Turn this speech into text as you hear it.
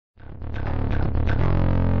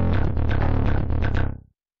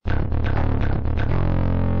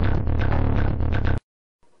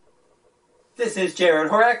This is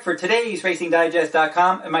Jared Horak for today's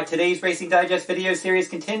RacingDigest.com, and my Today's Racing Digest video series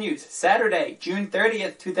continues. Saturday, June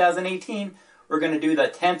 30th, 2018, we're going to do the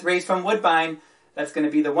 10th race from Woodbine. That's going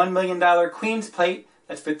to be the $1 million Queen's Plate.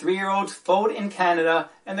 That's for 3-year-olds foaled in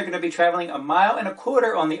Canada, and they're going to be traveling 1.25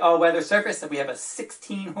 miles on the all-weather surface, and we have a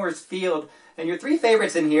 16-horse field. And your three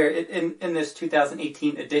favorites in here in this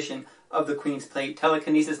 2018 edition of the Queen's Plate.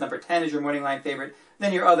 Telekinesis, number 10, is your morning line favorite.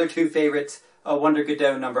 Then your other two favorites, Wonder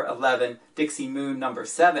Gadot, number 11, Dixie Moon, number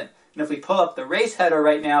 7. And if we pull up the race header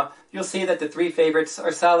right now, you'll see that the three favorites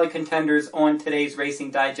are solid contenders on today's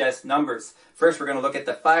Racing Digest numbers. First, we're going to look at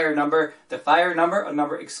the Fire number. The Fire number, a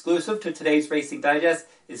number exclusive to today's Racing Digest,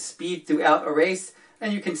 is speed throughout a race.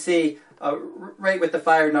 And you can see right with the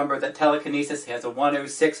Fire number that Telekinesis has a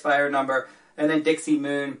 106 Fire number, and then Dixie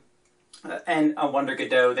Moon and Wonder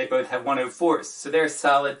Gadot, they both have 104s. So they're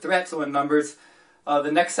solid threats on numbers.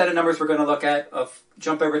 The next set of numbers we're going to look at,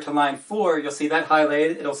 jump over to line 4, you'll see that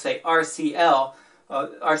highlighted. It'll say RCL.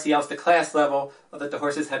 RCL is the class level that the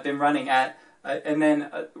horses have been running at. And then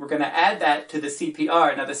we're going to add that to the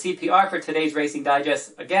CPR. Now the CPR for today's Racing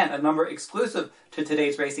Digest, again, a number exclusive to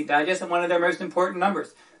today's Racing Digest and one of their most important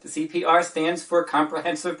numbers. The CPR stands for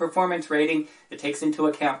Comprehensive Performance Rating. It takes into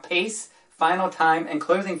account pace, final time, and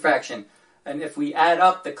closing fraction. And if we add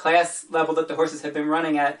up the class level that the horses have been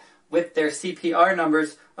running at with their CPR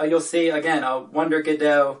numbers, you'll see, again, Wonder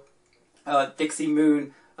Gadot, Dixie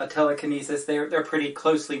Moon, Telekinesis, they're pretty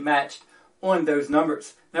closely matched on those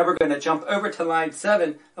numbers. Now we're going to jump over to line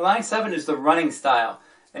 7. Line 7 is the running style.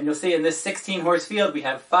 And you'll see in this 16-horse field, we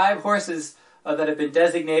have 5 horses that have been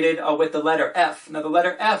designated with the letter F. Now the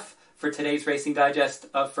letter F for today's Racing Digest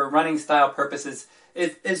for running style purposes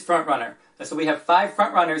is front runner. So we have 5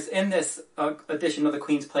 front runners in this edition of the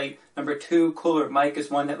Queen's Plate. Number 2, Cooler Mike, is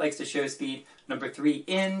one that likes to show speed. Number 3,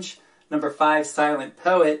 Inge. Number 5, Silent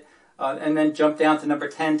Poet. And then jump down to number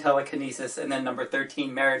 10, Telekinesis. And then number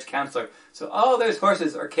 13, Marriage Counselor. So all those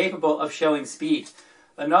horses are capable of showing speed.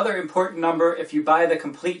 Another important number, if you buy the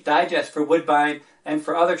complete digest for Woodbine and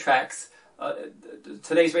for other tracks,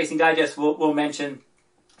 today's Racing Digest will mention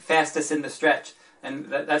fastest in the stretch. And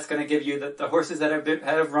that's going to give you the horses that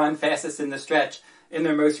have run fastest in the stretch in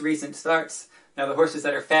their most recent starts. Now, the horses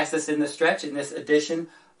that are fastest in the stretch in this edition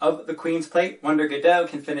of the Queen's Plate, Wonder Gadot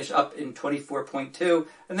can finish up in 24.2.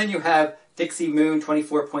 And then you have Dixie Moon,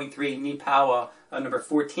 24.3, Neepawa, number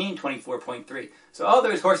 14, 24.3. So all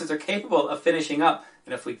those horses are capable of finishing up.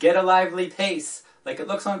 And if we get a lively pace, like it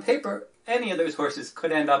looks on paper, any of those horses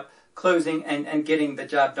could end up closing and getting the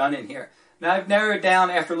job done in here. Now, I've narrowed down,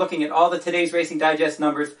 after looking at all the today's Racing Digest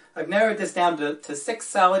numbers, I've narrowed this down to 6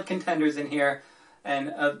 solid contenders in here.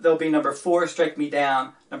 And they'll be number 4, Strike Me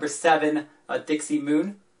Down. Number 7, Dixie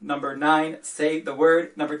Moon. Number 9, Say the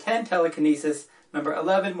Word. Number 10, Telekinesis. Number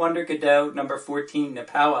 11, Wonder Gadot. Number 14,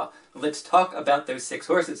 Neepawa. Let's talk about those 6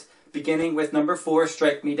 horses, beginning with number 4,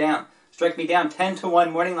 Strike Me Down. Strike Me Down,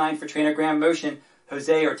 10-1 morning line for trainer Graham Motion.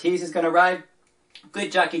 Jose Ortiz is going to ride.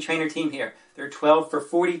 Good jockey trainer team here. They're 12 for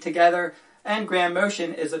 40 together. And Graham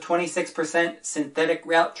Motion is a 26% synthetic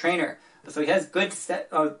route trainer. So he has good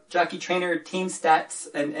jockey trainer team stats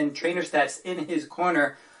and trainer stats in his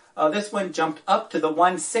corner. This one jumped up to the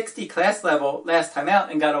 160 class level last time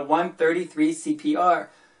out and got a 133 CPR.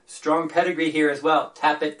 Strong pedigree here as well.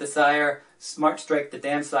 Tap It, the sire. Smart Strike, the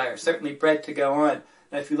dam sire. Certainly bred to go on.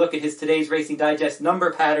 Now if you look at his today's Racing Digest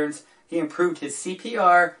number patterns, he improved his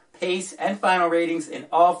CPR, pace, and final ratings in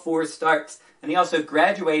all 4 starts. And he also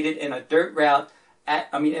graduated in a dirt route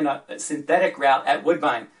in a synthetic route at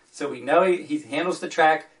Woodbine. So we know he handles the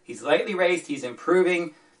track. He's lightly raced. He's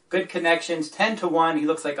improving. Good connections. 10-1. He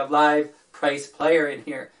looks like a live price player in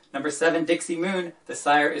here. Number 7, Dixie Moon. The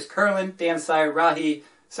sire is Curlin. Dam sire Rahi.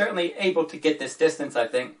 Certainly able to get this distance, I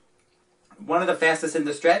think. One of the fastest in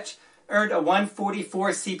the stretch. Earned a 144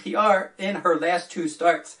 CPR in her last 2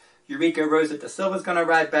 starts. Eureka Rosa da Silva's going to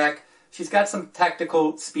ride back. She's got some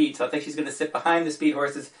tactical speed, so I think she's going to sit behind the speed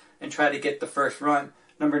horses and try to get the first run.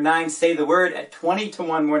 Number 9, Say the Word, at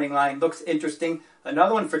 20-1 morning line. Looks interesting.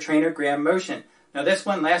 Another one for trainer Graham Motion. Now this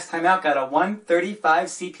one last time out got a 135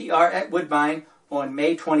 CPR at Woodbine on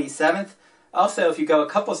May 27th. Also, if you go a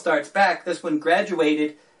couple starts back, this one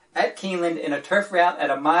graduated at Keeneland in a turf route at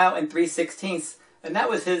 1 mile and 3/16. And that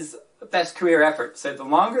was his best career effort. So the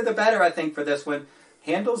longer the better, I think, for this one.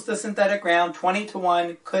 Handles the synthetic round,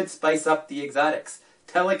 20-1, could spice up the exotics.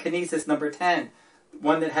 Telekinesis, number 10,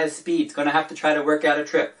 one that has speed. It's going to have to try to work out a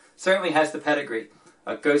trip. Certainly has the pedigree.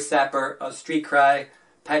 Ghost Sapper, Street Cry,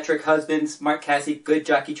 Patrick Husbands, Mark Cassie, good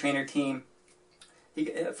jockey trainer team.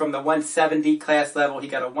 From the 170 class level, he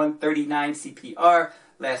got a 139 CPR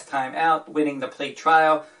last time out, winning the plate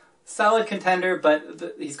trial. solid contender,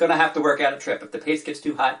 but he's going to have to work out a trip. If the pace gets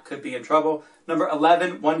too hot, could be in trouble. Number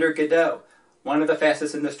 11, Wonder Gadot. One of the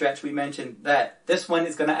fastest in the stretch. We mentioned that. This one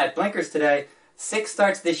is going to add blinkers today. 6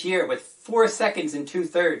 starts this year with 4 seconds and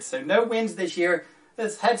 2/3. So no wins this year.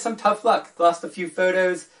 Has had some tough luck. Lost a few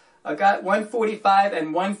photos. Got 145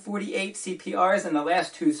 and 148 CPRs in the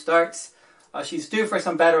last 2 starts. She's due for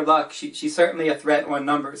some better luck. She's certainly a threat on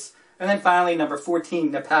numbers. And then finally, number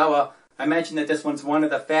 14, Neepawa. I mentioned that this one's one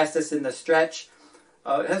of the fastest in the stretch.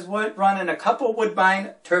 Has run in a couple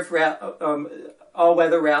Woodbine turf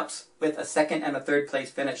all-weather routes with a 2nd and a 3rd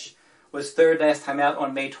place finish. Was 3rd last time out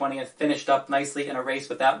on May 20th. Finished up nicely in a race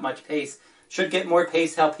without much pace. Should get more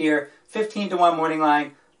pace help here. 15-1 morning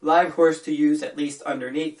line. Live horse to use at least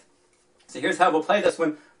underneath. So here's how we'll play this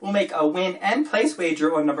one. We'll make a win and place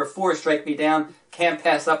wager on number 4, Strike Me Down. Can't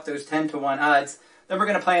pass up those 10-1 odds. Then we're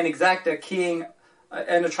going to play an exacta keying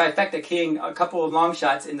and a trifecta keying a couple of long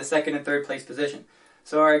shots in the 2nd and 3rd place position.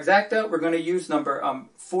 So our exacta, we're going to use number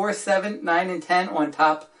 4, 7, 9, and 10 on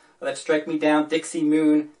top. That's Strike Me Down, Dixie,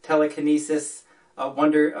 Moon, Telekinesis,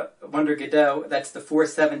 Wonder Gadot. That's the 4,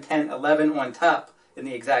 7, 10, 11 on top in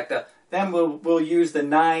the exacta. Then we'll use the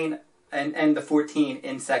 9 and the 14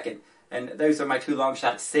 in 2nd. And those are my 2 long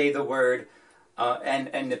shots, Say the Word and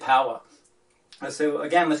Neepawa. So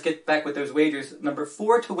again, let's get back with those wagers. Number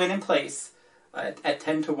 4 to win in place at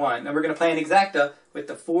 10-1. Then we're going to play an exacta with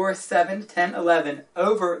the 4, 7, 10, 11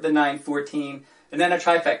 over the 9, 14. And then a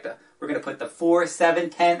trifecta. We're going to put the 4, 7,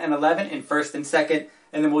 10, and 11 in 1st and 2nd.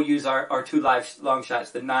 And then we'll use our 2 live long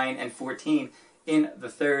shots, the 9 and 14, in the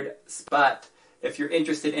 3rd spot. If you're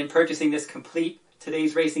interested in purchasing this complete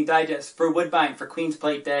Today's Racing Digest for Woodbine for Queen's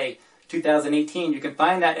Plate Day 2018, you can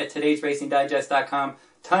find that at todaysracingdigest.com.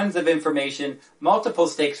 Tons of information, multiple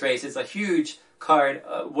stakes races, a huge card,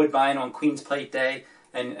 Woodbine on Queen's Plate Day,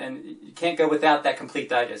 and you can't go without that complete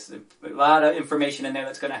digest. A lot of information in there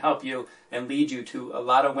that's going to help you and lead you to a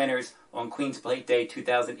lot of winners on Queen's Plate Day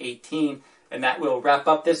 2018. And that will wrap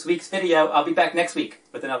up this week's video. I'll be back next week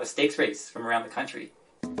with another stakes race from around the country.